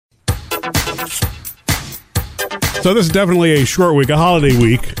So this is definitely a short week, a holiday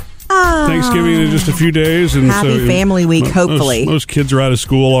week. Thanksgiving in just a few days, and happy family week. Hopefully, most kids are out of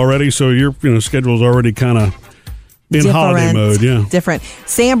school already, so your schedule's already kind of in holiday mode. Yeah, different.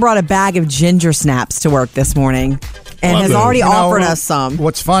 Sam brought a bag of ginger snaps to work this morning, and has already offered us some.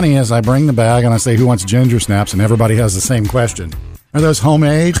 What's funny is I bring the bag and I say, "Who wants ginger snaps?" and everybody has the same question: Are those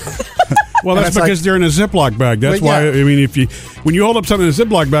homemade? Well, that's because they're in a Ziploc bag. That's why. I mean, when you hold up something in a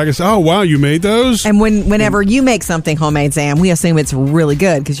Ziploc bag, it's oh wow, you made those. And whenever you make something homemade, Sam, we assume it's really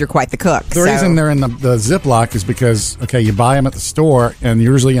good because you're quite the cook. The reason they're in the Ziploc is because you buy them at the store and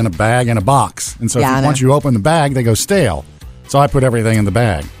usually in a bag and a box, and so once you open the bag, they go stale. So I put everything in the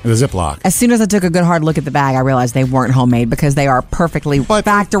bag, in the Ziploc. As soon as I took a good hard look at the bag, I realized they weren't homemade because they are perfectly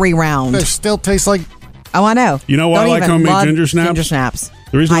factory round. They still taste like. Oh, I know. You know why I like homemade ginger snaps? Ginger snaps.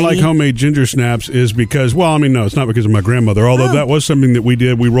 The reason I like homemade ginger snaps is because, no, it's not because of my grandmother, although that was something that we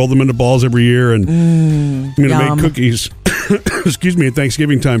did. We rolled them into balls every year and made cookies, excuse me, at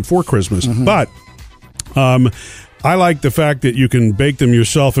Thanksgiving time for Christmas. Mm-hmm. But I like the fact that you can bake them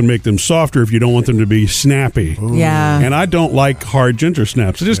yourself and make them softer if you don't want them to be snappy. Ooh. Yeah. And I don't like hard ginger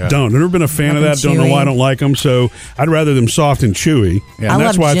snaps. I just don't. I've never been a fan of that. Don't know why I don't like them. So I'd rather them soft and chewy. Yeah. And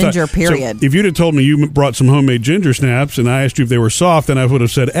I love ginger, period. So if you'd have told me you brought some homemade ginger snaps and I asked you if they were soft, then I would have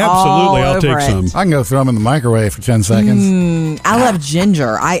said, absolutely, I'll take some. I can go throw them in the microwave for 10 seconds. I love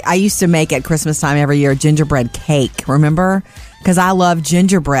ginger. I used to make at Christmas time every year gingerbread cake, remember? Because I love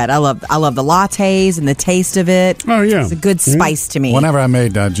gingerbread. I love the lattes and the taste of it. Oh, yeah. It's a good spice to me. Whenever I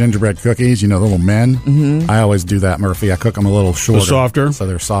made gingerbread cookies, the little men, I always do that, Murphy. I cook them a little shorter. Softer? So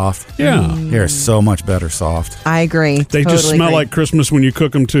they're soft. Yeah. They're so much better soft. I agree. They just smell like Christmas when you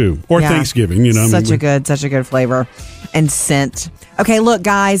cook them, too. Or Thanksgiving, Such a good flavor and scent. Okay, look,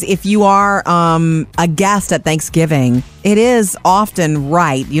 guys, if you are a guest at Thanksgiving, it is often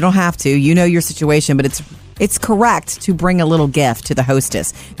right. You don't have to. You know your situation, but it's correct to bring a little gift to the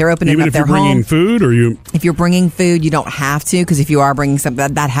hostess. They're opening up their home. Even if you're bringing food, or if you're bringing food, you don't have to, because if you are bringing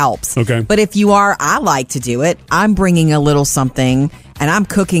something, that helps. Okay. But if you are, I like to do it. I'm bringing a little something, and I'm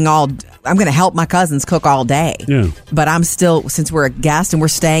cooking I'm going to help my cousins cook all day. Yeah. But I'm still, since we're a guest and we're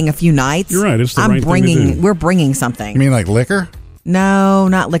staying a few nights. You're right. It's the right thing to do. We're bringing something. You mean like liquor? No,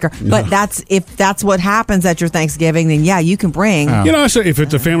 not liquor. No. But if that's what happens at your Thanksgiving, then you can bring. I say if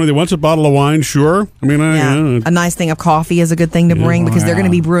it's a family that wants a bottle of wine, sure. I mean, a nice thing of coffee is a good thing to bring because they're going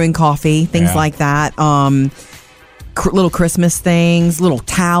to be brewing coffee, things like that. Little Christmas things, little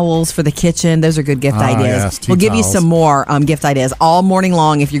towels for the kitchen. Those are good gift ideas. Yes, we'll give you some more gift ideas all morning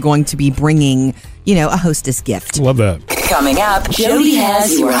long if you're going to be bringing, a hostess gift. Love that. Coming up, Jody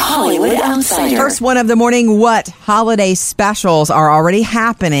has your Hollywood Outsider. First one of the morning, what holiday specials are already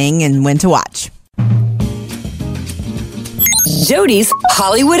happening and when to watch? Jody's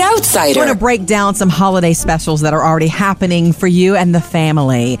Hollywood Outsider. We're going to break down some holiday specials that are already happening for you and the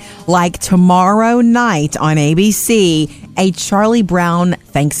family. Like tomorrow night on ABC, a Charlie Brown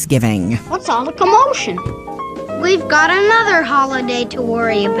Thanksgiving. What's all the commotion? We've got another holiday to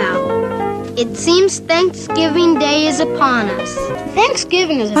worry about. It seems Thanksgiving Day is upon us.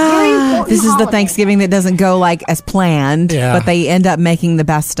 Thanksgiving is a very important This is holiday. the Thanksgiving that doesn't go as planned, but they end up making the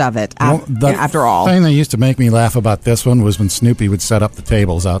best of it after all. The thing that used to make me laugh about this one was when Snoopy would set up the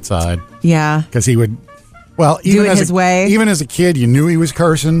tables outside. Yeah. Because he would... Well, do it his way. Even as a kid, you knew he was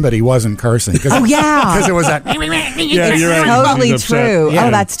cursing, but he wasn't cursing. Oh, yeah. Because it was that... Yeah, you're right. Totally true. Yeah.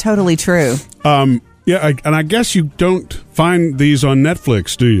 Oh, that's totally true. And I guess you don't find these on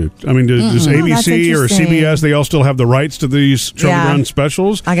Netflix, do you? I mean, does ABC or CBS, they all still have the rights to these Charlie Brown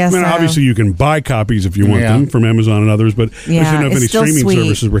specials? I guess so. Obviously you can buy copies if you want them from Amazon and others, but I don't know if any streaming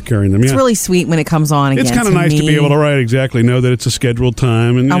services were carrying them. It's really sweet when it comes on again. It's kind of nice to be able to know that it's a scheduled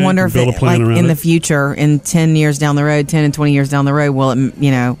time, and I wonder if build a plan around in the future, in 10 years down the road, 10 and 20 years down the road,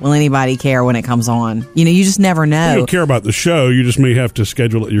 will anybody care when it comes on? You just never know. You don't care about the show, you just may have to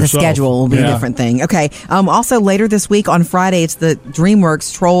schedule it yourself. The schedule will be a different thing. Okay. Also later this week on Friday, it's the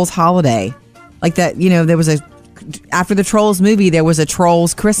DreamWorks Trolls holiday. Like that, there was after the Trolls movie, there was a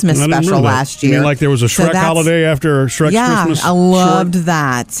Trolls Christmas special last year. You mean like there was a Shrek holiday after Shrek's Christmas? Yeah, I loved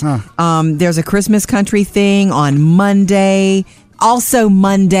that. Huh. There's a Christmas country thing on Monday. Also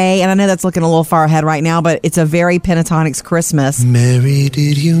Monday, and I know that's looking a little far ahead right now, but it's a very Pentatonix Christmas. Mary,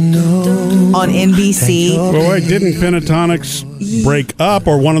 did you know? On NBC. Well, wait, didn't Pentatonix break up,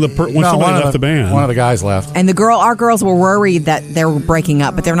 or somebody left the band? One of the guys left. And our girls were worried that they were breaking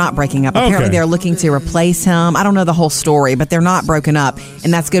up, but they're not breaking up. Apparently, they're looking to replace him. I don't know the whole story, but they're not broken up,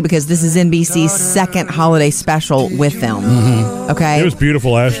 and that's good because this is NBC's second holiday special with them. Mm-hmm. Okay, it was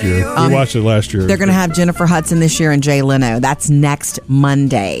beautiful last year. We watched it last year. They're going to have Jennifer Hudson this year and Jay Leno. That's next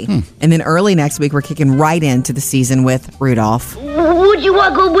Monday, and then early next week we're kicking right into the season with Rudolph. Would you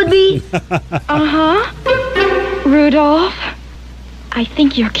want to go with me? Rudolph, I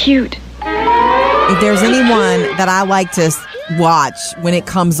think you're cute. If there's anyone that I like to watch when it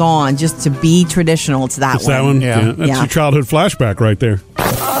comes on, just to be traditional, it's that one. That one? Yeah. That's your childhood flashback right there.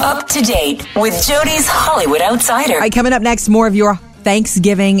 Up to date with Jody's Hollywood Outsider. All right, coming up next, more of your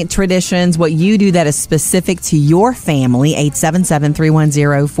Thanksgiving traditions, what you do that is specific to your family.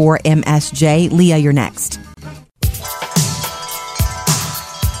 877-310-4MSJ. Leah, you're next.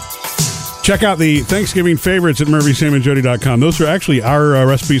 Check out the Thanksgiving favorites at MurphySamandJody.com. Those are actually our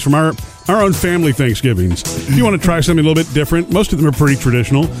recipes from our own family Thanksgivings. If you want to try something a little bit different, most of them are pretty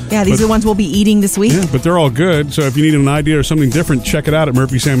traditional. Yeah, these are the ones we'll be eating this week. Yeah, but they're all good. So if you need an idea or something different, check it out at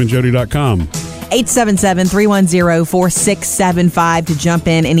MurphySamandJody.com. 877-310-4675 to jump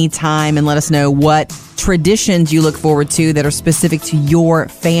in anytime and let us know what traditions you look forward to that are specific to your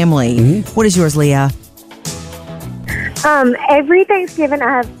family. Mm-hmm. What is yours, Leah? Every Thanksgiving, I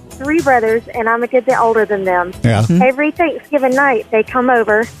have 3 brothers, and I'm a good bit older than them. Yeah. Mm-hmm. Every Thanksgiving night, they come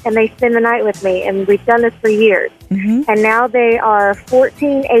over and they spend the night with me, and we've done this for years. Mm-hmm. And now they are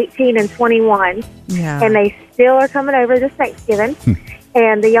 14, 18, and 21, and they still are coming over this Thanksgiving.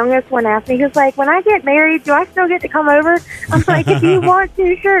 And the youngest one asked me, he was like, when I get married, do I still get to come over? I'm like, if you want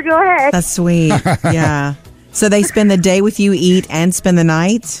to, sure, go ahead. That's sweet. Yeah. So they spend the day with you, eat, and spend the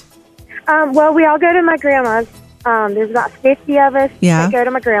night? Well, we all go to my grandma's. There's about 50 of us that go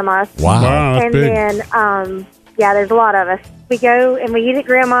to my grandma's. Wow. And big. then, there's a lot of us. We go and we eat at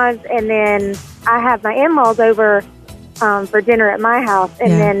grandma's, and then I have my in-laws over for dinner at my house.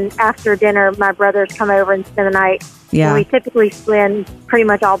 And then after dinner, my brothers come over and spend the night. Yeah. And we typically spend pretty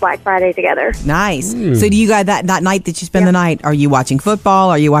much all Black Friday together. Nice. So do you guys, that night that you spend the night, are you watching football?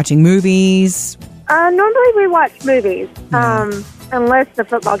 Are you watching movies? Normally we watch movies. Unless the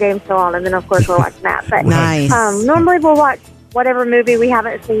football game's still on, and then of course we're watching that. But Nice. Normally we'll watch whatever movie we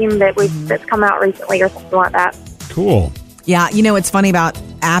haven't seen that's come out recently or something like that. Cool. Yeah, it's funny about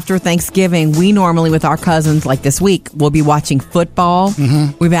after Thanksgiving, we normally with our cousins, like this week, we'll be watching football.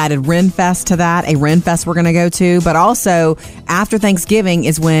 Mm-hmm. We've added Renfest to that, a Renfest we're going to go to. But also, after Thanksgiving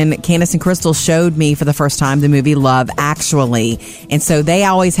is when Candace and Crystal showed me for the first time the movie Love Actually. And so they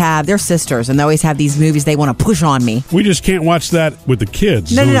always have, they're sisters, and they always have these movies they want to push on me. We just can't watch that with the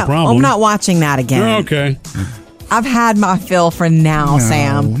kids. No. Problem. I'm not watching that again. Oh, okay. I've had my fill for now,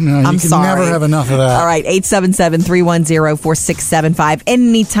 Sam. No, I'm you can sorry. never have enough of that. All right, 877-310-4675.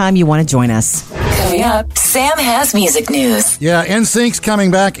 Anytime you want to join us. Coming up, Sam has music news. Yeah, NSYNC's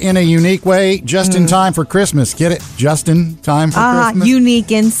coming back in a unique way, just in time for Christmas. Get it? Just in time for Christmas. Unique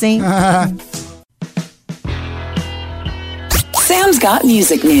NSYNC. Sam's got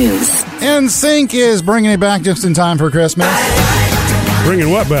music news. NSYNC is bringing it back just in time for Christmas.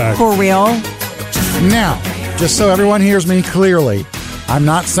 Bringing what back? For real. Now, just so everyone hears me clearly, I'm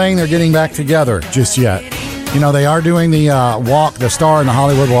not saying they're getting back together just yet. They are doing the the Star in the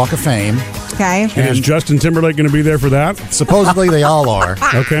Hollywood Walk of Fame. Okay. And is Justin Timberlake going to be there for that? Supposedly they all are.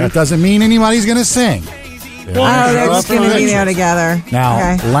 Okay. That doesn't mean anybody's going to sing. They're just going to be there together.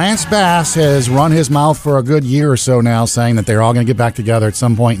 Now, Lance Bass has run his mouth for a good year or so now, saying that they're all going to get back together at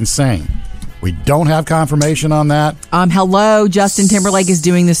some point and sing. We don't have confirmation on that. Hello, Justin Timberlake is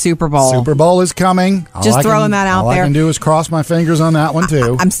doing the Super Bowl. Super Bowl is coming. Just throwing that out there. All I can do is cross my fingers on that one,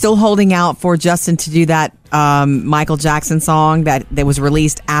 too. I'm still holding out for Justin to do that Michael Jackson song that was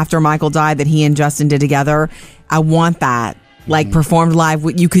released after Michael died that he and Justin did together. I want that. Performed live.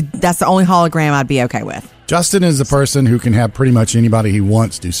 That's the only hologram I'd be okay with. Justin is the person who can have pretty much anybody he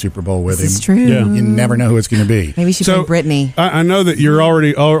wants do Super Bowl with him. It's true. Yeah. You never know who it's going to be. Maybe she should bring Britney. I know that you're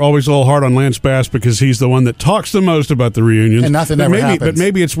always a little hard on Lance Bass because he's the one that talks the most about the reunions. And nothing ever happens. But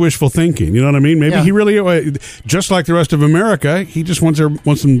maybe it's wishful thinking. You know what I mean? Maybe he really, just like the rest of America, he just wants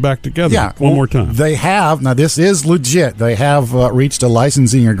them back together one more time. They have. Now, this is legit. They have reached a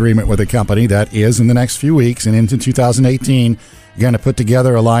licensing agreement with a company that is, in the next few weeks and into 2018, going to put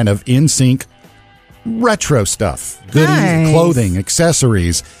together a line of NSYNC retro stuff, goodies, clothing,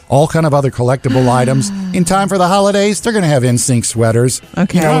 accessories, all kind of other collectible items. In time for the holidays, they're going to have NSYNC sweaters.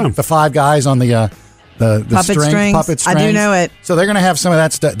 Okay. The 5 guys on the puppet strings. I do know it. So they're going to have some of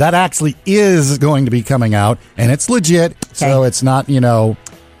that stuff. That actually is going to be coming out, and it's legit. So it's not,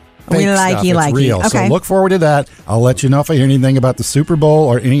 fake stuff. It's real. Okay. So look forward to that. I'll let you know if I hear anything about the Super Bowl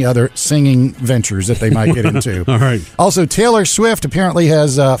or any other singing ventures that they might get into. All right. Also, Taylor Swift apparently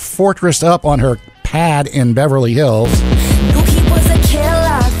has fortressed up on her pad in Beverly Hills.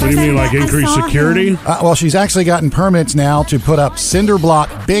 What do you mean, like increased security? Well, she's actually gotten permits now to put up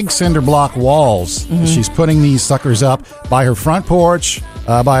big cinder block walls. Mm-hmm. She's putting these suckers up by her front porch,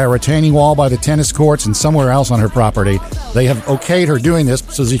 by a retaining wall by the tennis courts, and somewhere else on her property. They have okayed her doing this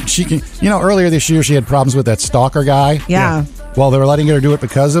so she can, earlier this year she had problems with that stalker guy. Yeah. Well, they're letting her do it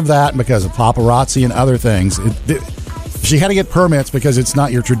because of that and because of paparazzi and other things. She had to get permits because it's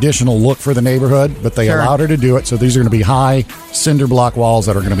not your traditional look for the neighborhood, but they allowed her to do it. So these are going to be high cinder block walls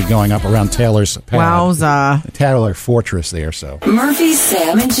that are going to be going up around Taylor's pad. Wowza. Taylor Fortress there. So Murphy,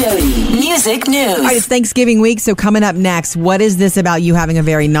 Sam, and Jody. Music news. All right, it's Thanksgiving week, so coming up next, what is this about you having a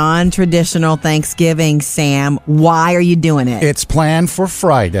very non-traditional Thanksgiving, Sam? Why are you doing it? It's planned for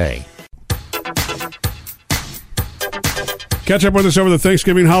Friday. Catch up with us over the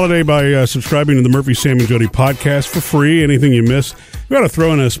Thanksgiving holiday by subscribing to the Murphy, Sam, and Jody podcast for free. Anything you miss, we got to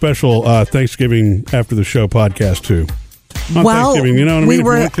throw in a special Thanksgiving after the show podcast too. On Thanksgiving, you know what I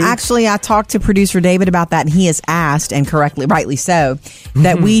mean? I talked to producer David about that, and he has asked, and rightly so,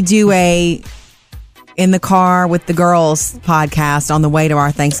 that we do a In the Car with the Girls podcast on the way to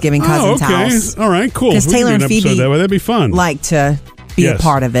our Thanksgiving cousin's house. All right, cool. Because Taylor and Phoebe that way. That'd be fun. Like to be a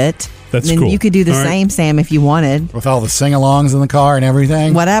part of it. That's and cool. You could do the same, Sam, if you wanted. With all the sing-alongs in the car and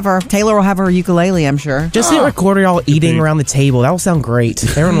everything? Whatever. Taylor will have her ukulele, I'm sure. Just hit record y'all eating around the table. That will sound great.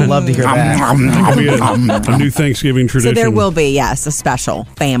 Everyone will love to hear that. It'll be a new Thanksgiving tradition. So there will be, yes, a special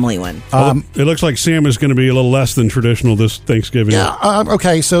family one. It looks like Sam is going to be a little less than traditional this Thanksgiving. Yeah.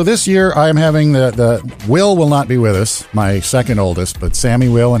 Okay, so this year I am having the Will not be with us, my second oldest, but Sammy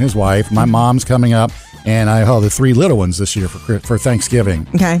will and his wife. My mom's coming up. And I have the three little ones this year for Thanksgiving.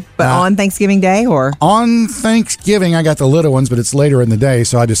 Okay. But on Thanksgiving Day or? On Thanksgiving, I got the little ones, but it's later in the day.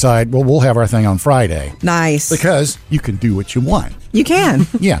 So I decide, we'll have our thing on Friday. Nice. Because you can do what you want. You can.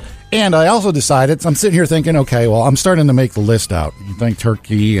 Yeah. And I also decided, I'm sitting here thinking, okay, well, I'm starting to make the list out. You think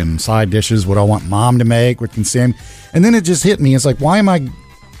turkey and side dishes, what I want Mom to make, what can Sam. And then it just hit me. It's like, why am I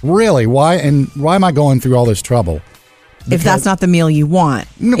going through all this trouble? Because if that's not the meal you want.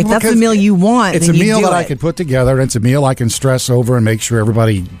 No, if that's the meal you want, it's then a meal that I could put together, and it's a meal I can stress over and make sure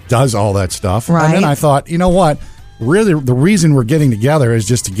everybody does all that stuff. Right. And then I thought, you know what? Really, the reason we're getting together is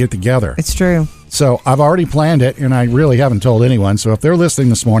just to get together. It's true. So I've already planned it, and I really haven't told anyone. So if they're listening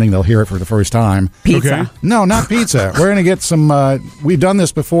this morning, they'll hear it for the first time. Pizza. Okay. No, not pizza. We're going to get some, we've done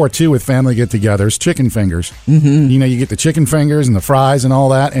this before, too, with family get-togethers, chicken fingers. Mm-hmm. You get the chicken fingers and the fries and all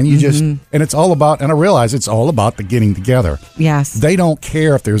that, and you just, and it's all about, and I realize it's all about the getting together. Yes. They don't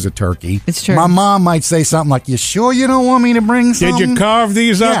care if there's a turkey. It's true. My mom might say something like, you sure you don't want me to bring some? Did you carve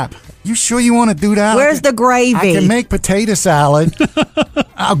these up? Yeah. You sure you want to do that? Where's the gravy? I can make potato salad.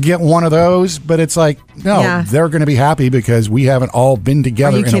 I'll get one of those, but it's like, no, they're going to be happy because we haven't all been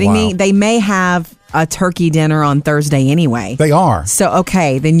together in a while. Are you kidding me? They may have a turkey dinner on Thursday anyway. They are. So,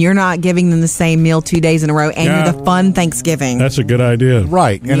 okay, then you're not giving them the same meal 2 days in a row, and you're the fun Thanksgiving. That's a good idea.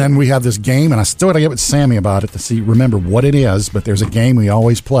 Right. And then we have this game, and I still got to get with Sammy about it to remember what it is, but there's a game we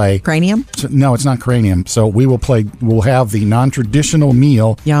always play. Cranium? So, no, it's not Cranium. So we'll have the non-traditional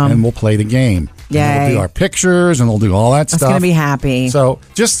meal, and we'll play the game. Yay. We'll do our pictures, and we'll do all that stuff. That's going to be happy. So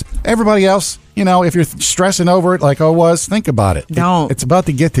just everybody else, if you're stressing over it like I was, think about it. Don't. It's about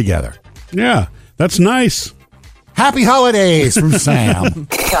the get-together. Yeah, that's nice. Happy holidays from Sam.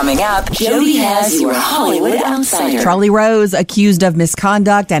 Coming up, Jody has your Hollywood Outsider. Charlie Rose accused of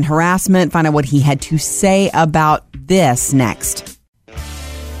misconduct and harassment. Find out what he had to say about this next.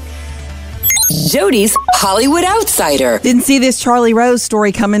 Jody's Hollywood Outsider. Didn't see this Charlie Rose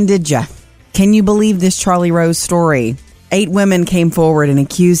story coming, did ya? Can you believe this Charlie Rose story? 8 women came forward and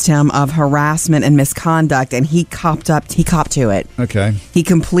accused him of harassment and misconduct, and he copped to it. Okay. He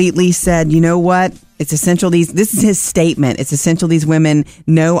completely said, you know what? It's essential this is his statement. It's essential these women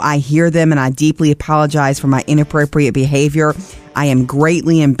know I hear them and I deeply apologize for my inappropriate behavior. I am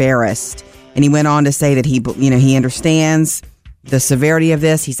greatly embarrassed. And he went on to say that he understands the severity of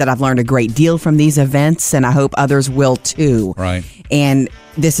this. He said, I've learned a great deal from these events and I hope others will too. Right. And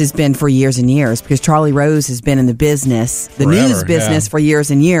this has been for years and years because Charlie Rose has been in the business, the news business for years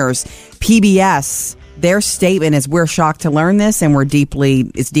and years. PBS, their statement is, we're shocked to learn this and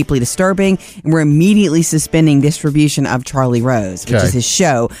it's deeply disturbing, and we're immediately suspending distribution of Charlie Rose, which is his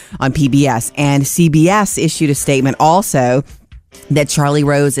show on PBS. And CBS issued a statement also that Charlie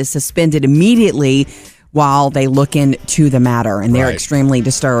Rose is suspended immediately while they look into the matter, and they're extremely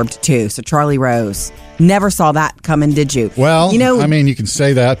disturbed too. So Charlie Rose, never saw that coming, did you? Well, I mean, you can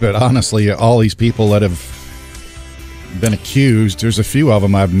say that, but honestly, all these people that have been accused, there's a few of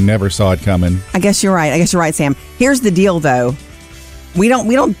them I've never saw it coming. I guess you're right, Sam. Here's the deal, though. We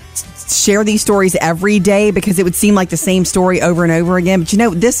don't share these stories every day because it would seem like the same story over and over again.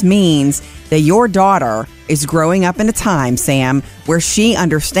 But this means that your daughter is growing up in a time, Sam, where she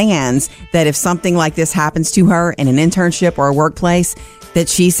understands that if something like this happens to her in an internship or a workplace, that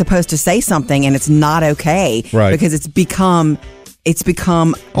she's supposed to say something, and it's not okay because it's become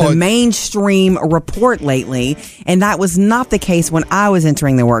the mainstream report lately, and that was not the case when I was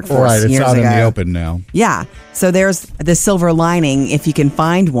entering the workforce years ago. Right, it's out in the open now. Yeah, so there's the silver lining if you can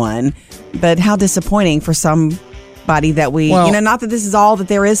find one, but how disappointing for somebody that not that this is all that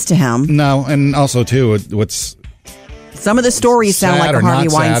there is to him. No, and also, too, what's... Some of the stories sound like a Harvey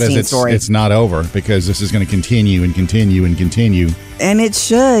Weinstein story. It's not over because this is going to continue and continue and continue. And it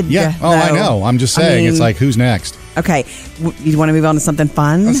should. Yeah. Oh, I know. I'm just saying. It's like, who's next? Okay. You want to move on to something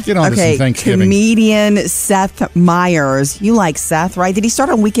fun? Let's get on to some Thanksgiving. Comedian Seth Meyers. You like Seth, right? Did he start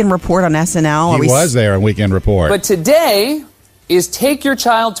on Weekend Report on SNL? He was there on Weekend Report. But today is Take Your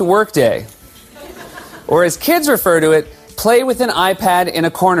Child to Work Day. Or as kids refer to it, Play with an iPad in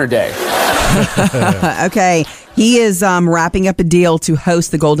a Corner Day. Okay. He is wrapping up a deal to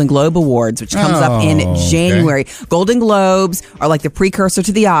host the Golden Globe Awards, which comes up in January. Okay. Golden Globes are like the precursor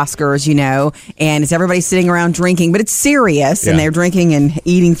to the Oscars, and it's everybody sitting around drinking, but it's serious, and they're drinking and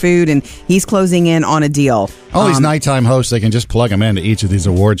eating food, and he's closing in on a deal. All these nighttime hosts, they can just plug them into each of these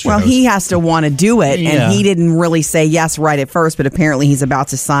award shows. Well, he has to want to do it, and he didn't really say yes right at first, but apparently he's about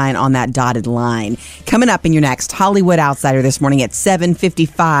to sign on that dotted line. Coming up in your next Hollywood Outsider this morning at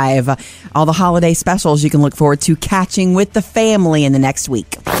 7:55, all the holiday specials you can look forward to catching with the family in the next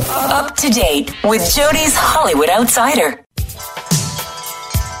week. Up to date with Jody's Hollywood Outsider.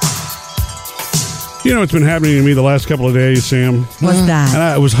 You know what's been happening to me the last couple of days, Sam? What's that? And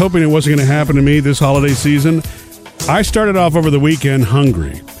I was hoping it wasn't going to happen to me this holiday season. I started off over the weekend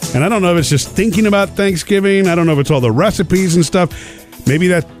hungry. And I don't know if it's just thinking about Thanksgiving. I don't know if it's all the recipes and stuff. Maybe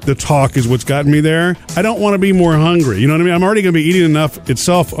that the talk is what's gotten me there. I don't want to be more hungry. You know what I mean? I'm already going to be eating enough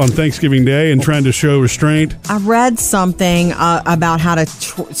itself on Thanksgiving Day and trying to show restraint. I read something about how to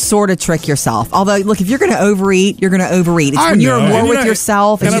sort of trick yourself. Although, look, if you're going to overeat, you're going to overeat. It's when you're at war with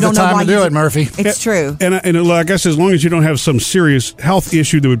yourself and you don't know why you do it, Murphy. It's true. And I guess as long as you don't have some serious health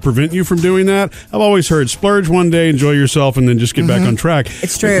issue that would prevent you from doing that, I've always heard splurge one day, enjoy yourself, and then just get back on track.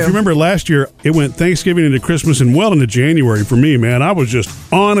 It's true. If you remember last year, it went Thanksgiving into Christmas and well into January for me, man. I was just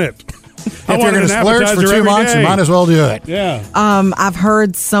on it. If you're going to splurge for 2 months, you might as well do it. Yeah. I've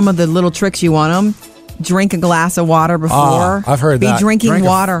heard some of the little tricks you want them. Drink a glass of water before. I've heard that. Be drinking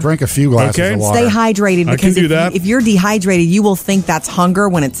water. Drink a few glasses of water. Stay hydrated because if you're dehydrated, you will think that's hunger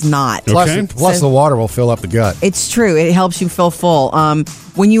when it's not. Plus the water will fill up the gut. It's true. It helps you feel full.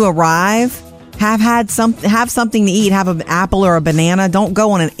 When you arrive, have something to eat. Have an apple or a banana. Don't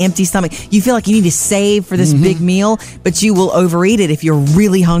go on an empty stomach. You feel like you need to save for this big meal, but you will overeat it if you're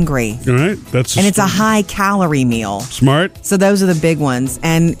really hungry. All right. And it's a high calorie meal. Smart. So those are the big ones.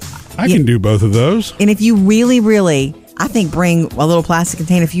 And I can do both of those. And if you really, I think bring a little plastic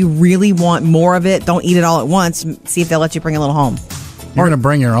container. If you really want more of it, don't eat it all at once. See if they'll let you bring a little home. You're going to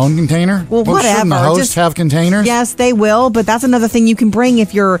bring your own container? Well, whatever. Shouldn't the host have containers? Yes, they will, but that's another thing you can bring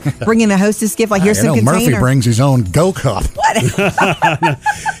if you're bringing a hostess gift. Like, here's some container. Murphy brings his own Go Cup. What?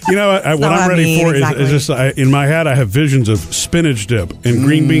 You know, what I'm ready for is just, in my head, I have visions of spinach dip and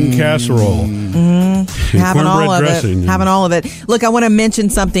green bean casserole. Having all of it. Having all of it. Look, I want to mention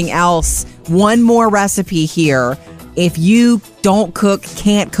something else. One more recipe here. If you don't cook,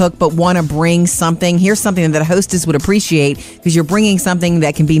 can't cook, but want to bring something, here's something that a hostess would appreciate because you're bringing something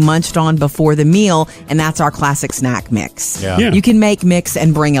that can be munched on before the meal, and that's our classic snack mix. Yeah. You can make mix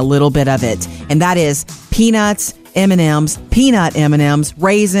and bring a little bit of it, and that is peanuts, M&Ms, peanut M&Ms,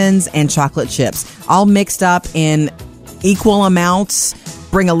 raisins, and chocolate chips, all mixed up in equal amounts.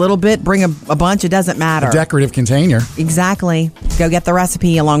 Bring a little bit, bring a bunch, it doesn't matter. A decorative container. Exactly. Go get the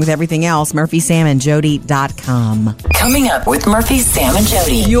recipe along with everything else. MurphySamandJody.com. Coming up with Murphy, Sam, and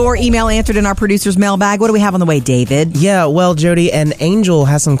Jody. Your email answered in our producer's mailbag. What do we have on the way, David? Yeah, well, Jody, an Angel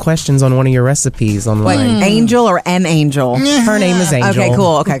has some questions on one of your recipes online. Wait, Angel or an Angel? Her name is Angel. Okay,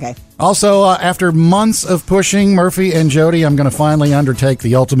 cool. Okay. Also, after months of pushing Murphy and Jody, I'm going to finally undertake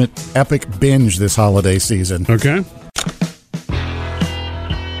the ultimate epic binge this holiday season. Okay.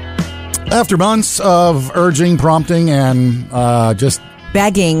 After months of urging, prompting, and just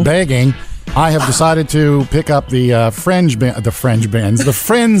begging, I have decided to pick up the Friends binge again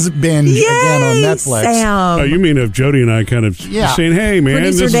on Netflix. Sam. Oh, you mean of Jody and I kind of saying, hey, man,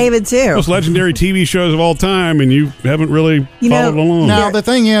 Producer David, too. Most legendary TV shows of all time, and you haven't really followed along. Now, the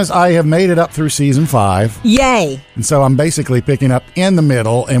thing is, I have made it up through season 5. Yay. And so I'm basically picking up in the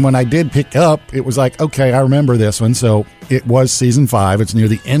middle. And when I did pick up, it was like, okay, I remember this one. So it was season 5. It's near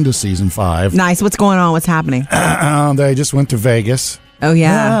the end of season 5. Nice. What's going on? What's happening? They just went to Vegas. Oh,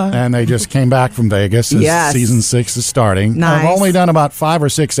 yeah. And they just came back from Vegas as season 6 is starting. Nice. I've only done about 5 or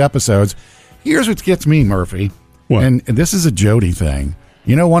 6 episodes. Here's what gets me, Murphy. What? And this is a Jody thing.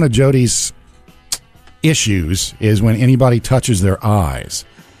 You know, one of Jody's issues is when anybody touches their eyes.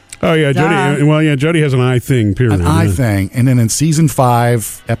 Oh, yeah, Jody. Well, yeah, Jody has an eye thing, period. An eye thing. And then in season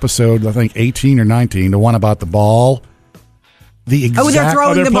 5, episode, I think 18 or 19, the one about the ball. They're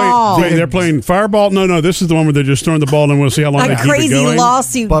throwing the ball. They're playing fireball. No, this is the one where they're just throwing the ball, and we'll see how long they keep it going. A crazy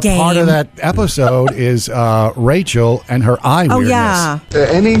lawsuit but game. Part of that episode is Rachel and her eye weirdness. Yeah.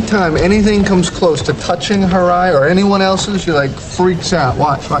 Anytime anything comes close to touching her eye or anyone else's, she freaks out.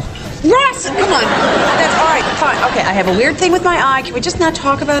 Watch. Ross, come on. That's all right. Fine. Okay, I have a weird thing with my eye. Can we just not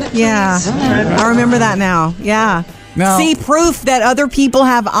talk about it, please? Yeah. I remember that now. Yeah. Now, see, proof that other people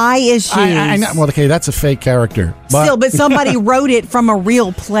have eye issues. I know. Well, okay, that's a fake character. But somebody wrote it from a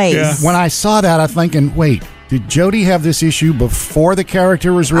real place. Yeah. When I saw that, I'm thinking, wait, did Jody have this issue before the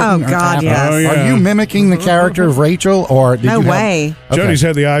character was written? Oh, God, yes. Oh, yeah. Are you mimicking the character of Rachel? Or did no you way. Okay. Jody's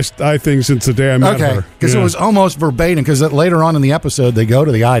had the eye thing since the day I met her. Because it was almost verbatim, because later on in the episode, they go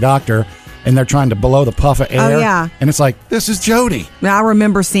to the eye doctor, and they're trying to blow the puff of air. Oh, yeah. And it's like, this is Jody. Now, I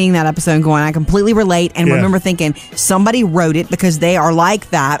remember seeing that episode and going, I completely relate, and remember thinking, somebody wrote it because they are like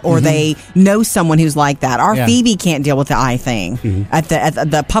that, or they know someone who's like that. Our Phoebe can't deal with the eye thing at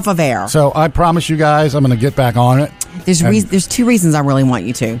the puff of air. So I promise you guys, I'm going to get back on it. There's 2 reasons I really want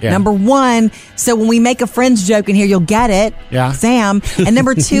you to. Yeah. Number 1, so when we make a Friends joke in here, you'll get it, Sam. And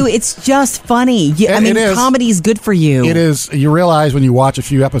number 2, it's just funny. Comedy is good for you. It is. You realize when you watch a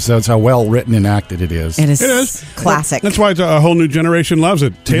few episodes how well written and acted it is. It is classic. That's why a whole new generation loves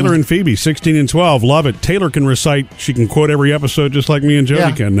it. Taylor and Phoebe, 16 and 12, love it. Taylor can recite. She can quote every episode just like me and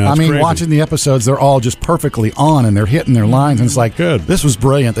Jody can. Now, crazy. Watching the episodes, they're all just perfectly on, and they're hitting their lines, and it's like, good. This was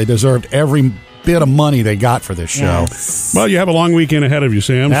brilliant. They deserved every bit of money they got for this show. Yes. Well, you have a long weekend ahead of you,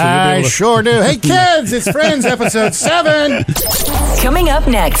 Sam. So I sure do. Hey, kids, it's Friends episode 7. Coming up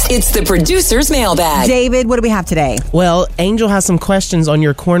next, it's the producer's mailbag. David, what do we have today? Well, Angel has some questions on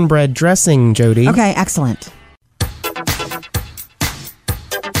your cornbread dressing, Jody. Okay, excellent.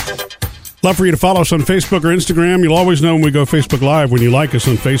 Love for you to follow us on Facebook or Instagram. You'll always know when we go Facebook Live when you like us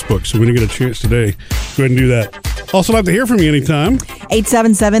on Facebook. So when you get a chance today, go ahead and do that. Also, like to hear from you anytime.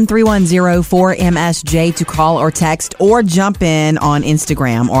 877-310-4MSJ to call or text or jump in on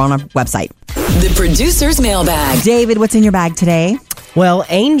Instagram or on our website. The producer's mailbag. David, what's in your bag today? Well,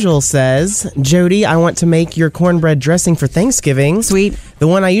 Angel says, Jody, I want to make your cornbread dressing for Thanksgiving. Sweet. The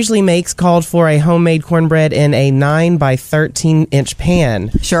one I usually make called for a homemade cornbread in a 9 by 13 inch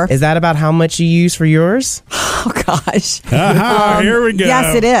pan. Sure. Is that about how much you use for yours? Oh, gosh. Here we go.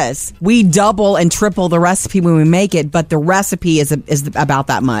 Yes, it is. We double and triple the recipe when we make it, but the recipe is about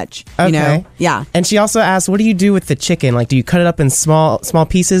that much. Okay. You know? Yeah. And she also asked, what do you do with the chicken? Like, do you cut it up in small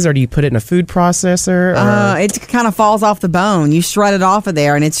pieces, or do you put it in a food processor? It kind of falls off the bone. You shred it off of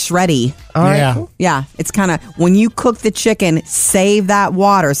there, and it's shreddy. All right, cool. Yeah. It's kind of, when you cook the chicken, save that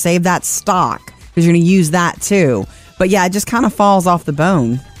water, save that stock, because you're going to use that too. But yeah, it just kind of falls off the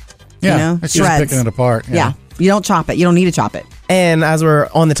bone. Yeah, you know? it's Shreds. just picking it apart. Yeah. You don't chop it. You don't need to chop it. And as we're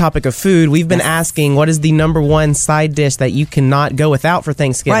on the topic of food, we've been asking, what is the number one side dish that you cannot go without for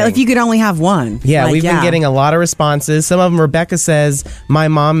Thanksgiving? Right, like you could only have one. Yeah, we've been getting a lot of responses. Some of them, Rebecca says, my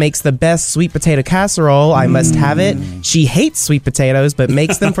mom makes the best sweet potato casserole. I must have it. She hates sweet potatoes, but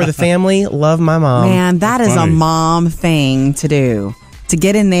makes them for the family. Love my mom. Man, that is a mom thing to do. To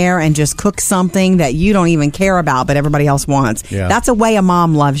get in there and just cook something that you don't even care about, but everybody else wants. Yeah. That's a way a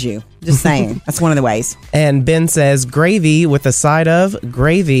mom loves you. Just saying. That's one of the ways. And Ben says, gravy with a side of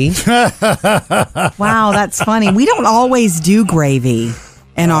gravy. Wow, that's funny. We don't always do gravy.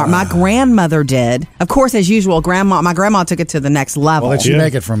 And my grandmother did. Of course, as usual, my grandma took it to the next level. Well, did she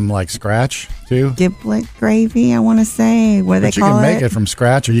make it from like scratch too? Giblet gravy, I want to say. What do they call it? You can make it from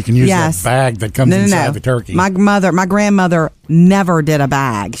scratch, or you can use that bag that comes inside the turkey. My grandmother never did a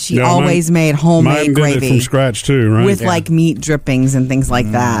bag. She always made homemade gravy. Mine did it from scratch too, right? With like meat drippings and things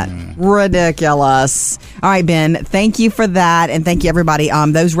like that. Ridiculous. All right, Ben, thank you for that. And thank you, everybody.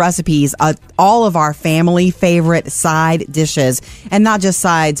 Those recipes, all of our family favorite side dishes, and not just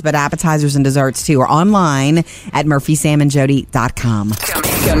sides, but appetizers and desserts too, are online at murphysamandjody.com.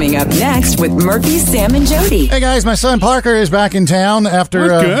 Coming up next with Murphy, Sam, and Jody. Hey guys, my son Parker is back in town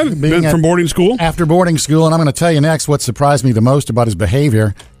after being from boarding school. After boarding school, and I'm going to tell you next what surprised me the most about his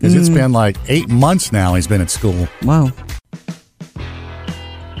behavior, because it's been like 8 months now he's been at school. Whoa.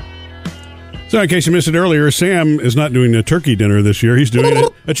 So in case you missed it earlier, Sam is not doing a turkey dinner this year. He's doing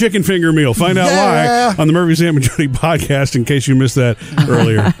a chicken finger meal. Find out why on the Murphy, Sam, and Jody podcast in case you missed that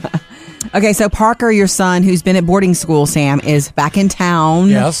earlier. Okay, so Parker, your son, who's been at boarding school, Sam, is back in town.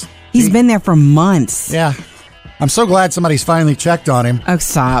 Yes. He's been there for months. Yeah. I'm so glad somebody's finally checked on him. Oh,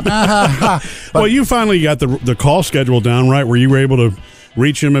 stop. Well, you finally got the call schedule down, right, where you were able to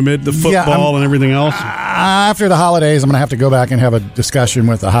reach him amid the football and everything else? After the holidays, I'm going to have to go back and have a discussion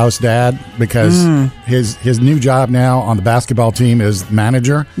with the house dad because his new job now on the basketball team is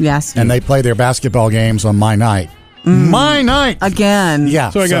manager. Yes. And they play their basketball games on my night. My night again.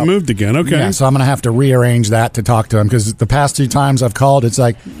 Yeah. So I got moved again. Okay. Yeah, so I'm going to have to rearrange that to talk to him because the past 2 times I've called, it's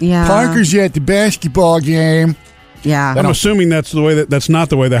like, Parker's at the basketball game. Yeah. I'm assuming that's the way that's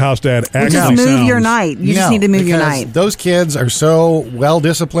not the way the house dad actually just move sounds. your night. You just need to move your night. Those kids are so well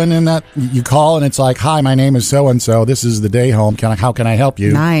disciplined in that you call and it's like, hi, my name is so and so. This is the day home. How can I help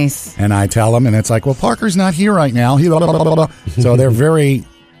you? Nice. And I tell them, and it's like, well, Parker's not here right now. So they're very,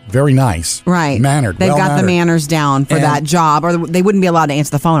 very nice. Right. Mannered. They've got the manners down for that job, or they wouldn't be allowed to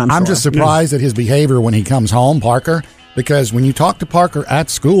answer the phone, I'm sure. I'm just surprised at his behavior when he comes home, Parker, because when you talk to Parker at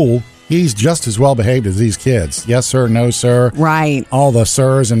school, he's just as well behaved as these kids. Yes, sir. No, sir. Right. All the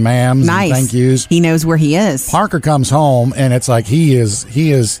sirs and ma'ams and thank yous. He knows where he is. Parker comes home, and it's like he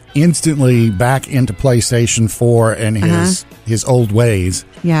is instantly back into PlayStation 4 and his old ways.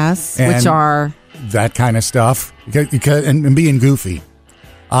 Yes, and which are that kind of stuff. And being goofy.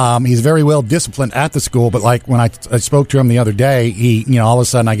 He's very well disciplined at the school, but like when I spoke to him the other day, he, all of a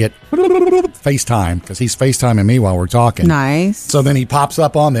sudden I get FaceTime because he's FaceTiming me while we're talking. Nice. So then he pops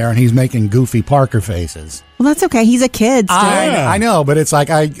up on there and he's making goofy Parker faces. Well, that's okay. He's a kid still. I know, but it's like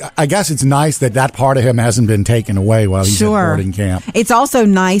I guess it's nice that part of him hasn't been taken away while he's at boarding camp. It's also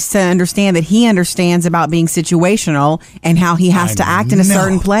nice to understand that he understands about being situational and how he has to act in a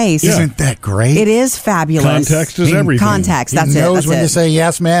certain place. Isn't that great? It is fabulous. Context is everything. Context, that's it. He knows when to say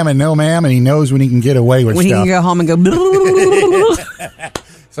yes, ma'am, and no, ma'am, and he knows when he can get away with stuff. When he can go home and go...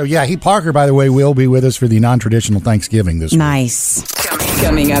 So, Parker, by the way, will be with us for the non-traditional Thanksgiving this week. Nice.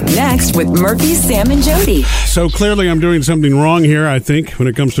 Coming up next with Murphy, Sam, and Jody. So clearly I'm doing something wrong here, I think, when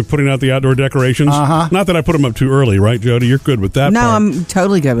it comes to putting out the outdoor decorations. Not that I put them up too early, right, Jody? You're good with that part. I'm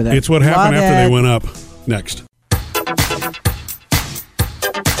totally good with it. It's what happened after they went up. Next.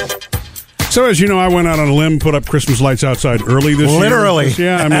 So, as you know, I went out on a limb, put up Christmas lights outside early this year. Literally.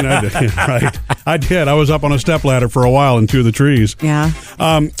 Yeah, I mean, I did. Right. I did. I was up on a stepladder for a while in 2 of the trees. Yeah.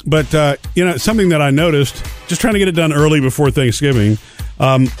 But something that I noticed, just trying to get it done early before Thanksgiving.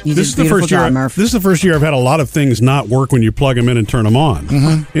 This is the first year. This is the first year I've had a lot of things not work when you plug them in and turn them on.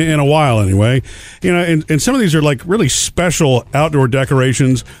 In a while, anyway. And some of these are like really special outdoor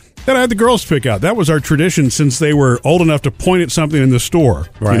decorations that I had the girls pick out. That was our tradition since they were old enough to point at something in the store,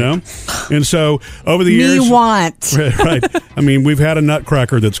 right. And so over the years... Right. I mean, we've had a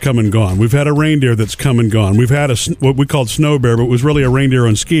nutcracker that's come and gone. We've had a reindeer that's come and gone. We've had what we called Snow Bear, but it was really a reindeer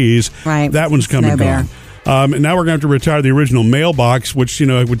on skis. Right. That one's come and gone. And now we're going to have to retire the original mailbox, which,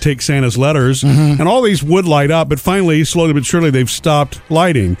 would take Santa's letters. And all these would light up, but finally, slowly but surely, they've stopped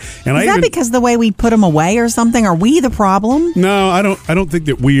lighting. And Is that because the way we put them away or something? Are we the problem? No, I don't think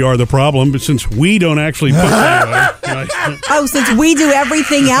that we are the problem, but since we don't actually put them away. Oh, since we do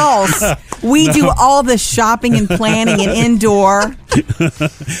everything else. We do all the shopping and planning and indoor.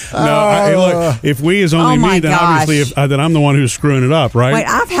 Look, if we is only me, then obviously then I'm the one who's screwing it up, right? Wait,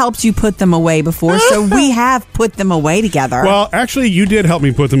 I've helped you put them away before, so we have put them away together. Well, actually, you did help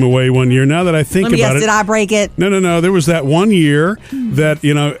me put them away one year. Now that I think about it. Did I break it? No. There was that one year that,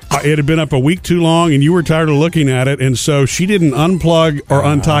 it had been up a week too long and you were tired of looking at it. And so she didn't unplug or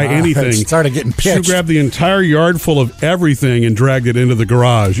untie anything. It started getting pitched. She grabbed the entire yard full of everything and dragged it into the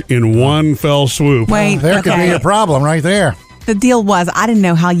garage in one fell swoop. Wait, there could be a problem right there. The deal was, I didn't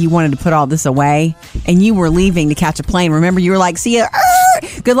know how you wanted to put all this away, and you were leaving to catch a plane. Remember, you were like, see ya,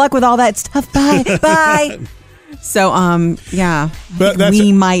 good luck with all that stuff, bye. So, but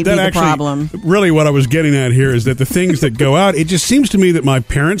we might be the problem. Really what I was getting at here is that the things that go out, it just seems to me that my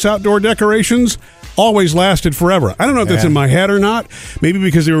parents' outdoor decorations always lasted forever. I don't know if that's in my head or not. Maybe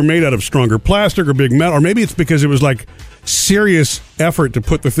because they were made out of stronger plastic or big metal, or maybe it's because it was like serious effort to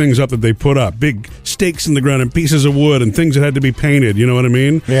put the things up that they put up. Big stakes in the ground and pieces of wood and things that had to be painted. You know what I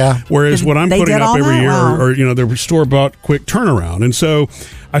mean? Yeah. Whereas what I'm They putting did up all every that? year Wow. or they're store-bought quick turnaround. And so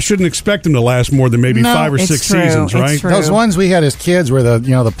I shouldn't expect them to last more than maybe 5 or it's 6 true. seasons, It's right? true. Those ones we had as kids were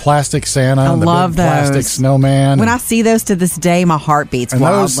the plastic Santa I and the love big plastic those. snowman. When I see those to this day, my heart beats and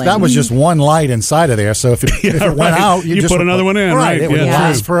wildly. that was just one light inside of there. So if it went right. out, You just put another one in, right? It would Yeah,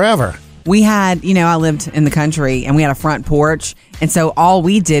 last forever. We had, I lived in the country and we had a front porch. And so all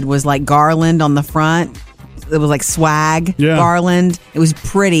we did was like garland on the front. It was like swag garland. It was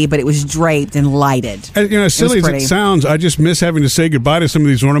pretty, but it was draped and lighted. And, as silly as it sounds, I just miss having to say goodbye to some of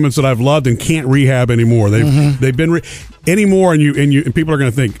these ornaments that I've loved and can't rehab anymore. They've been anymore, and people are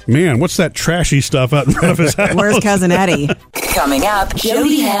going to think, man, what's that trashy stuff out in front of his house? Where's Cousin Eddie? Coming up,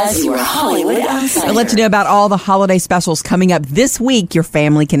 Jody has your Hollywood Outsider. I'll let you know about all the holiday specials coming up this week your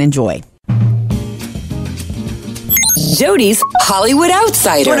family can enjoy. Jody's Hollywood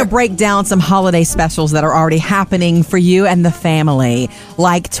Outsider. We're going to break down some holiday specials that are already happening for you and the family.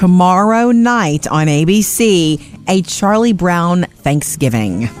 Like tomorrow night on ABC, a Charlie Brown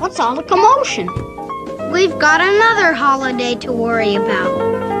Thanksgiving. What's all the commotion? We've got another holiday to worry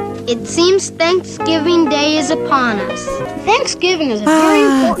about. It seems Thanksgiving Day is upon us. Thanksgiving is a very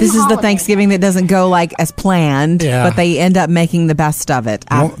important This is the holiday. Thanksgiving that doesn't go like as planned, but they end up making the best of it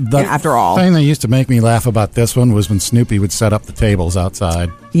after all. The thing that used to make me laugh about this one was when Snoopy would set up the tables outside.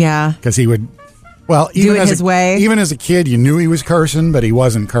 Yeah. Because he would, Do even it as his way. Even as a kid, you knew he was cursing, but he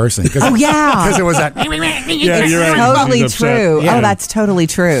wasn't cursing. Oh, yeah. Because it was that. Yeah, you're right. Totally He's upset. true. Yeah. Oh, that's totally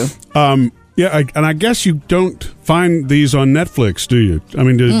true. And I guess you don't find these on Netflix, do you? I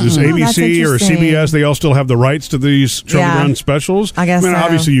mean, does Oh, that's ABC or interesting. CBS, they all still have the rights to these Charlie Yeah. Brown specials? I guess so.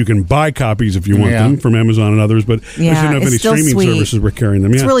 Obviously, you can buy copies if you want them from Amazon and others, but I Yeah, don't know if it's any still streaming sweet. services were carrying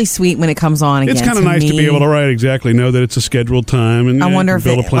them. It's really sweet when it comes on again. It's kind of nice to be able to know that it's a scheduled time, and I wonder if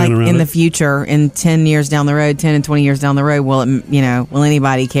build a it, plan like around in it. the future, in 10 years down the road, 10 and 20 years down the road, will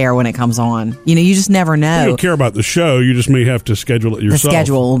anybody care when it comes on? You just never You know. don't care about the show. You just may have to schedule it yourself. The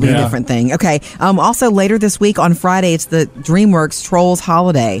schedule will be a different thing. Okay. Also, later this week on Friday, it's the DreamWorks Trolls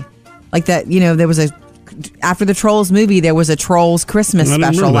holiday. Like that, there was after the Trolls movie, there was a Trolls Christmas I didn't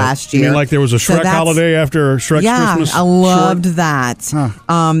special remember that. last You year. mean like there was a So Shrek that's- holiday after Shrek's Christmas? I loved that.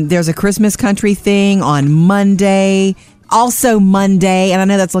 There's a Christmas country thing on Monday. Also Monday, and I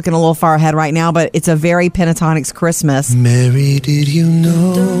know that's looking a little far ahead right now, but it's a very Pentatonics Christmas. Mary, did you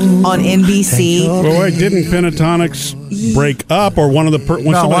know? On NBC. Well, wait, didn't Pentatonics break up, or somebody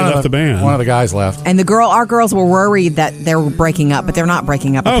left the band? One of the guys left. And our girls were worried that they were breaking up, but they're not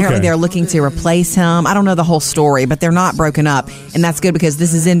breaking up. Apparently, Okay. they're looking to replace him. I don't know the whole story, but they're not broken up, and that's good because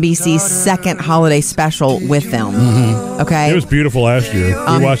this is NBC's second holiday special with them. Okay, It was beautiful last year.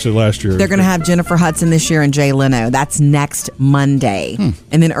 We watched it last year. they're going to have Jennifer Hudson this year and Jay Leno. That's next Monday,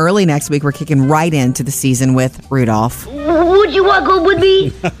 and then early next week we're kicking right into the season with Rudolph. Would you want to go with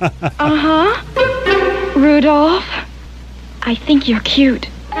me? Rudolph, I think you're cute.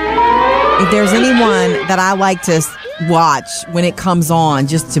 If there's anyone that I like to watch when it comes on,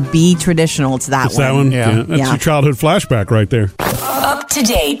 just to be traditional, it's that It's that one? Yeah. That's your childhood flashback right there. Up to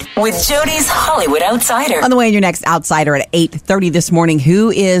date with Jody's Hollywood Outsider. On the way in your next Outsider at 8:30 this morning, who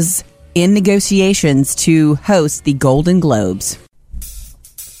is in negotiations to host the Golden Globes?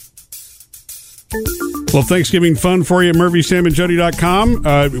 Well, Thanksgiving fun for you at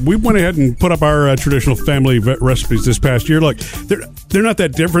MurphySamandJody.com. We went ahead and put up our traditional family recipes this past year. Look, they're not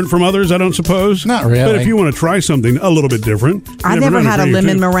that different from others, I don't suppose. Not really. But if you want to try something a little bit different. I've never had a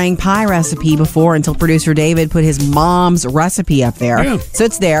lemon meringue pie recipe before until producer David put his mom's recipe up there. Yeah. So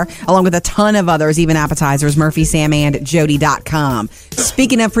it's there, along with a ton of others, even appetizers, MurphySamandJody.com.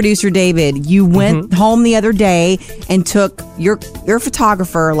 Speaking of producer David, you went home the other day and took your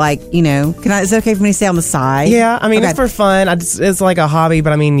photographer, is it okay for me to say on the side? Yeah, I mean, Okay. it's for fun. It's like a hobby,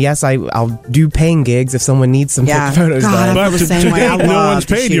 but I mean, yes, I'll do paying gigs if someone needs some Yeah. quick photos God, done. I feel the same way. I no love one's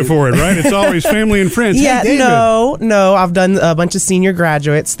to paid you shoot. for it, right? It's always family and friends. Yeah, Hey, David. no. I've done a bunch of senior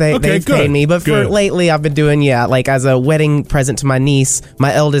graduates. They've good, paid me, but for good. lately, I've been doing like as a wedding present to my niece,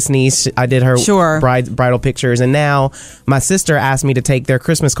 my eldest niece. I did her bridal pictures, and now my sister asked me to take their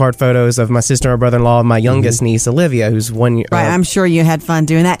Christmas card photos of my sister and brother-in-law and my youngest niece Olivia, who's 1 year. Right, I'm sure you had fun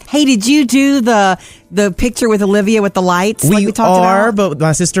doing that. Hey, did you do the picture with Olivia with the lights like we talked about? But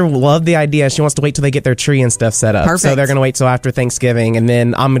my sister loved the idea. She wants to wait till they get their tree and stuff set up. Perfect. So they're going to wait till after Thanksgiving, and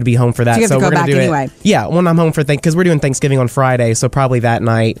then I'm going to be home for that. So you have to we're go going back do anyway. it. Yeah, when I'm home for because we're doing Thanksgiving on Friday, so probably that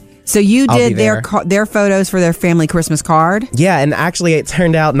night. So you did their photos for their family Christmas card? Yeah, and actually it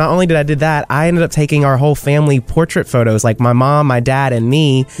turned out not only did I did that, I ended up taking our whole family portrait photos, like my mom, my dad, and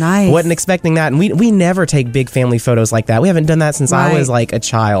me. Nice. Wasn't expecting that, and we never take big family photos like that. We haven't done that since I was like a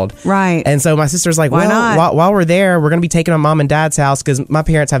child. Right. And so my sister's like, Why not? While we're there, we're going to be taking on mom and dad's house because my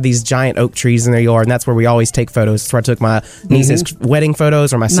parents have these giant oak trees in their yard, and that's where we always take photos. That's where I took my niece's wedding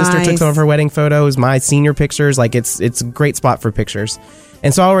photos, or my sister took some of her wedding photos, my senior pictures. Like it's a great spot for pictures.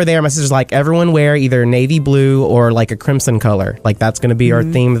 And so while we're there, my sister's like, everyone wear either navy blue or like a crimson color. Like that's going to be our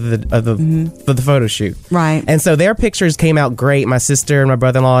theme of the photo shoot. Right. And so their pictures came out great. My sister and my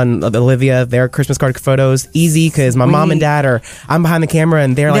brother-in-law and Olivia, their Christmas card photos, easy because my mom and dad I'm behind the camera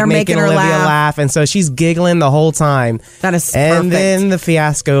and they're like making Olivia laugh. And so she's giggling the whole time. That is and perfect. Then the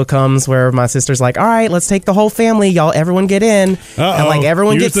fiasco comes where my sister's like, all right, let's take the whole family. Y'all, everyone get in. And like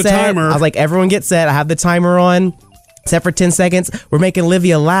everyone gets set. Timer. I was like, everyone get set. I have the timer on. Set for 10 seconds. We're making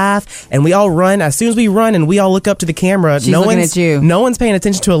Olivia laugh, and we all run. As soon as we run and we all look up to the camera, she's looking at you. No one's paying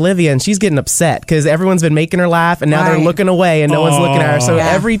attention to Olivia, and she's getting upset because everyone's been making her laugh, and now they're looking away, and no one's looking at her. So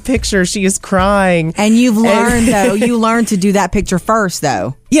every picture, she is crying. And you've learned, though, you learned to do that picture first,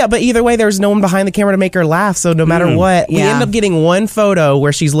 thoh. Yeah, but either way, there's no one behind the camera to make her laugh. So no matter what, we end up getting one photo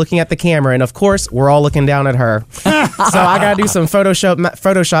where she's looking at the camera, and of course, we're all looking down at her. So I got to do some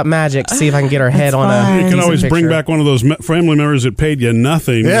Photoshop magic to see if I can get her head on a. You can always bring back one of those family members that paid you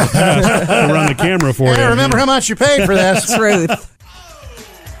nothing to run the camera for you. Remember how much you paid for this. Truth.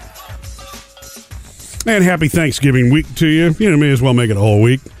 And happy Thanksgiving week to you. You know, may as well make it a whole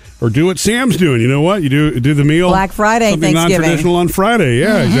week. Or do what Sam's doing. You know what? You do the meal. Black Friday, something Thanksgiving. non-traditional on Friday.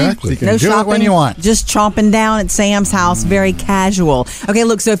 Yeah, exactly. So you can do it when you want. Just chomping down at Sam's house. Very casual. Okay,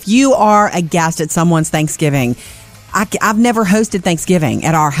 look, so if you are a guest at someone's Thanksgiving, I've never hosted Thanksgiving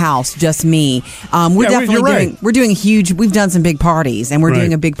at our house, just me. We're definitely doing a huge, we've done some big parties, and we're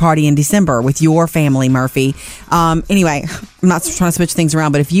doing a big party in December with your family, Murphy. Anyway, I'm not trying to switch things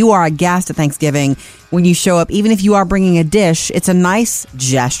around, but if you are a guest at Thanksgiving, when you show up, even if you are bringing a dish, it's a nice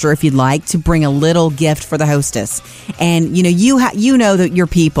gesture, if you'd like, to bring a little gift for the hostess. And, you know, you know that your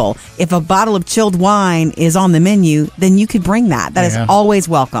people, if a bottle of chilled wine is on the menu, then you could bring that. That is always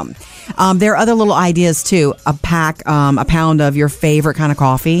welcome. There are other little ideas, too. A pound of your favorite kind of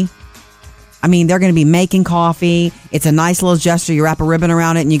coffee. I mean, they're going to be making coffee. It's a nice little gesture. You wrap a ribbon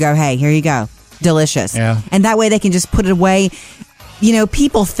around it and you go, hey, here you go. Delicious. Yeah. And that way they can just put it away. You know,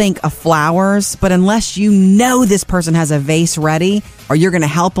 people think of flowers, but unless you know this person has a vase ready, or you're going to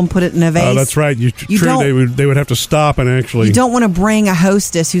help them put it in a vase. Oh, that's right. They would have to stop and actually. You don't want to bring a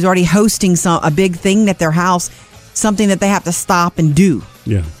hostess who's already hosting a big thing at their house, something that they have to stop and do.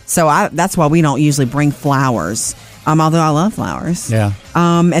 Yeah. So that's why we don't usually bring flowers. Although I love flowers. Yeah.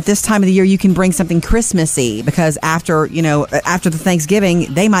 At this time of the year, you can bring something Christmassy because after the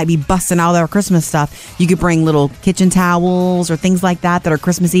Thanksgiving, they might be busting out their Christmas stuff. You could bring little kitchen towels or things like that are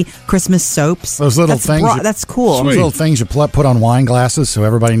Christmassy, Christmas soaps. Those little things. That's cool. Those little things you put on wine glasses so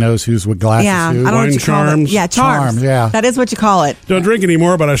everybody knows who's with glasses. Yeah, who. I don't know what you charms. call it. Yeah, charms. Yeah. That is what you call it. Don't drink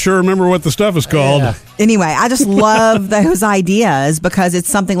anymore, but I sure remember what the stuff is called. Yeah. Anyway, I just love those ideas because it's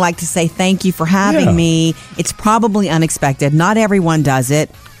something like to say thank you for having me. It's probably unexpected. Not everyone does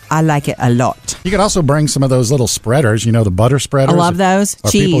it. I like it a lot. You could also bring some of those little spreaders, you know, the butter spreaders. I love those. Or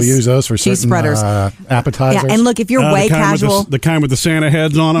cheese. People use those for cheese certain spreaders. Appetizers. Yeah, and look, if you're way casual. The kind with the Santa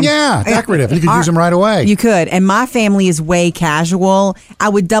heads on them. Yeah, decorative. You could use them right away. You could. And my family is way casual. I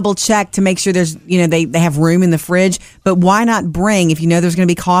would double check to make sure there's, they have room in the fridge. But why not bring, if you know there's going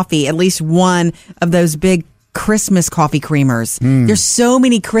to be coffee, at least one of those big Christmas coffee creamers. There's so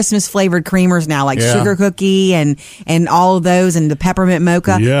many Christmas flavored creamers now, like sugar cookie and all of those, and the peppermint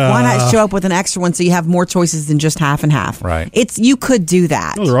mocha. Yeah. Why not show up with an extra one so you have more choices than just half and half? Right. You could do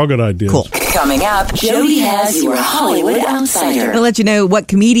that. Oh, they're all good ideas. Cool. Coming up, Jody has your Hollywood Outsider. I'll let you know what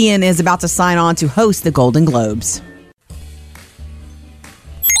comedian is about to sign on to host the Golden Globes.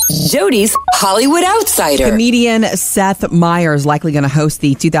 Jody's Hollywood Outsider. Comedian Seth Meyers likely going to host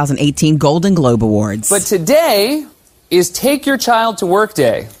the 2018 Golden Globe Awards. But today is Take Your Child to Work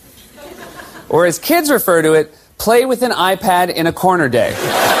Day. Or as kids refer to it, play with an iPad in a corner day.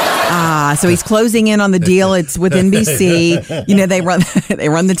 So he's closing in on the deal. It's with NBC. They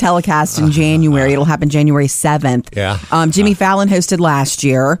run the telecast in January. It'll happen January 7th. Yeah. Jimmy Fallon hosted last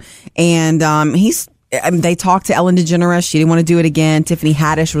year, and they talked to Ellen DeGeneres. She didn't want to do it again. Tiffany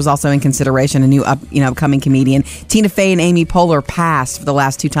Haddish was also in consideration, a new upcoming comedian. Tina Fey and Amy Poehler passed for the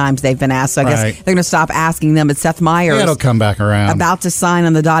last 2 times they've been asked. So I guess they're going to stop asking them. But Seth Meyers, it'll come back around. About to sign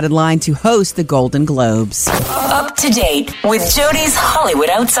on the dotted line to host the Golden Globes. Up to date with Jody's Hollywood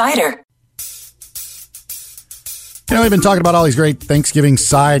Outsider. You know, we've been talking about all these great Thanksgiving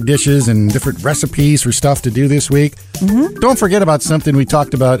side dishes and different recipes for stuff to do this week. Mm-hmm. Don't forget about something we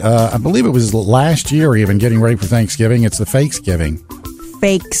talked about, I believe it was last year even, getting ready for Thanksgiving. It's the Fakesgiving.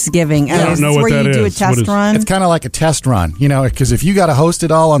 Fakesgiving. I don't know what that is. Do a test run? It's kind of like a test run, you know, because if you got to host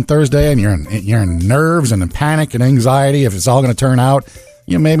it all on Thursday and you're in nerves and in panic and anxiety if it's all going to turn out,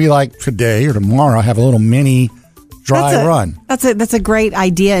 you know, maybe like today or tomorrow have a little mini dry run. That's a great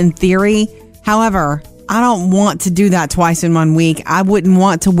idea in theory. However, I don't want to do that twice in 1 week. I wouldn't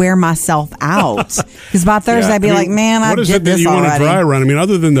want to wear myself out because by Thursday I'd be like, man, I did this already. What is it that you want to dry run? I mean,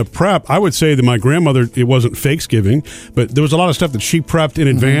 other than the prep, I would say that my grandmother, it wasn't Fakesgiving, but there was a lot of stuff that she prepped in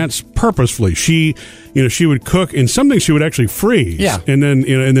advance purposefully. She would cook, and some things she would actually freeze, and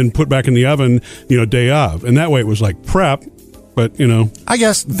then put back in the oven, day of, and that way it was like prep. But I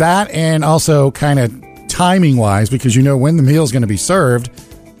guess that, and also kind of timing wise, because when the meal is going to be served.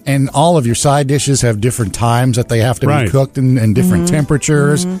 And all of your side dishes have different times that they have to be cooked and different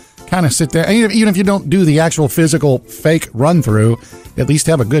temperatures. Kind of sit there. And even if you don't do the actual physical fake run through, at least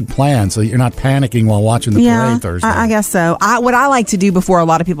have a good plan so you're not panicking while watching the parade Thursday. I guess so. What I like to do before a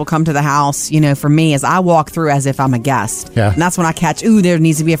lot of people come to the house, for me, is I walk through as if I'm a guest. Yeah. And that's when I catch, there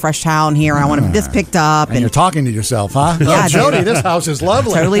needs to be a fresh towel in here, and I want this picked up. And you're talking to yourself, huh? Yeah, Jody, this house is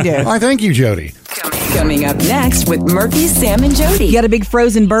lovely. Totally do. Why, thank you, Jody. Coming up next with Murphy, Sam, and Jody. You got a big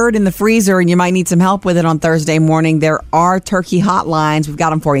frozen bird in the freezer and you might need some help with it on Thursday morning. There are turkey hotlines. We've got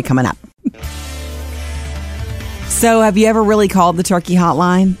them for you coming up. So have you ever really called the turkey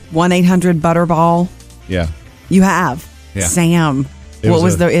hotline? 1-800-BUTTERBALL? Yeah. You have? Yeah. Sam, what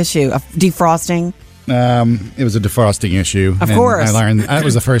was the issue? Defrosting? It was a defrosting issue. Of course. I learned that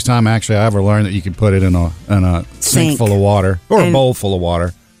was the first time actually I ever learned that you could put it in a sink full of water or a bowl full of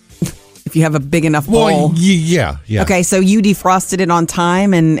water. If you have a big enough bowl. Well, yeah. Okay, so you defrosted it on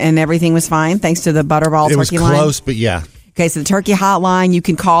time and everything was fine thanks to the Butterball turkey line? It was close, but yeah. Okay, so the turkey hotline, you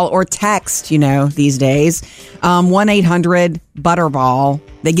can call or text, these days. 1-800-BUTTERBALL.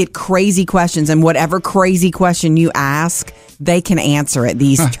 They get crazy questions, and whatever crazy question you ask, they can answer it,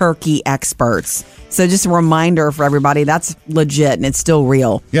 these turkey experts. So just a reminder for everybody, that's legit, and it's still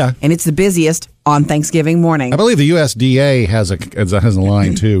real. Yeah. And it's the busiest on Thanksgiving morning. I believe the USDA has a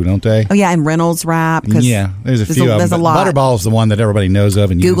line, too, don't they? Oh, yeah, and Reynolds Wrap. Yeah, there's a few of them. There's a lot. Butterball is the one that everybody knows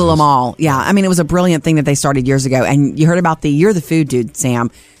of and Google uses. them all. Yeah, I mean, it was a brilliant thing that they started years ago. And you heard about you're the food dude, Sam,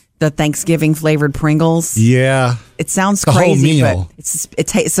 the Thanksgiving flavored Pringles. Yeah. It sounds the crazy, whole meal.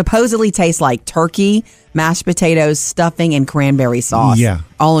 But it supposedly tastes like turkey, mashed potatoes, stuffing, and cranberry sauce. Yeah.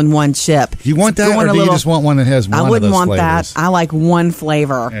 All in one chip. Do you want that, or do you just want one that has one of those flavors? I wouldn't want that. I like one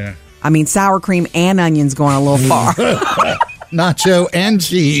flavor. Yeah. I mean, sour cream and onions going a little far. Nacho and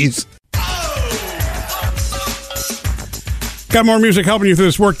cheese. Got more music helping you through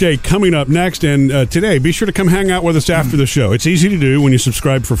this workday coming up next. And today, be sure to come hang out with us after the show. It's easy to do when you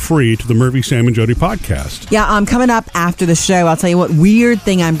subscribe for free to the Murphy, Sam, and Jody podcast. Yeah, coming up after the show, I'll tell you what weird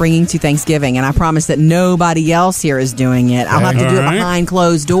thing I'm bringing to Thanksgiving. And I promise that nobody else here is doing it. I'll have to do it behind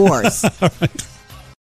closed doors. All right.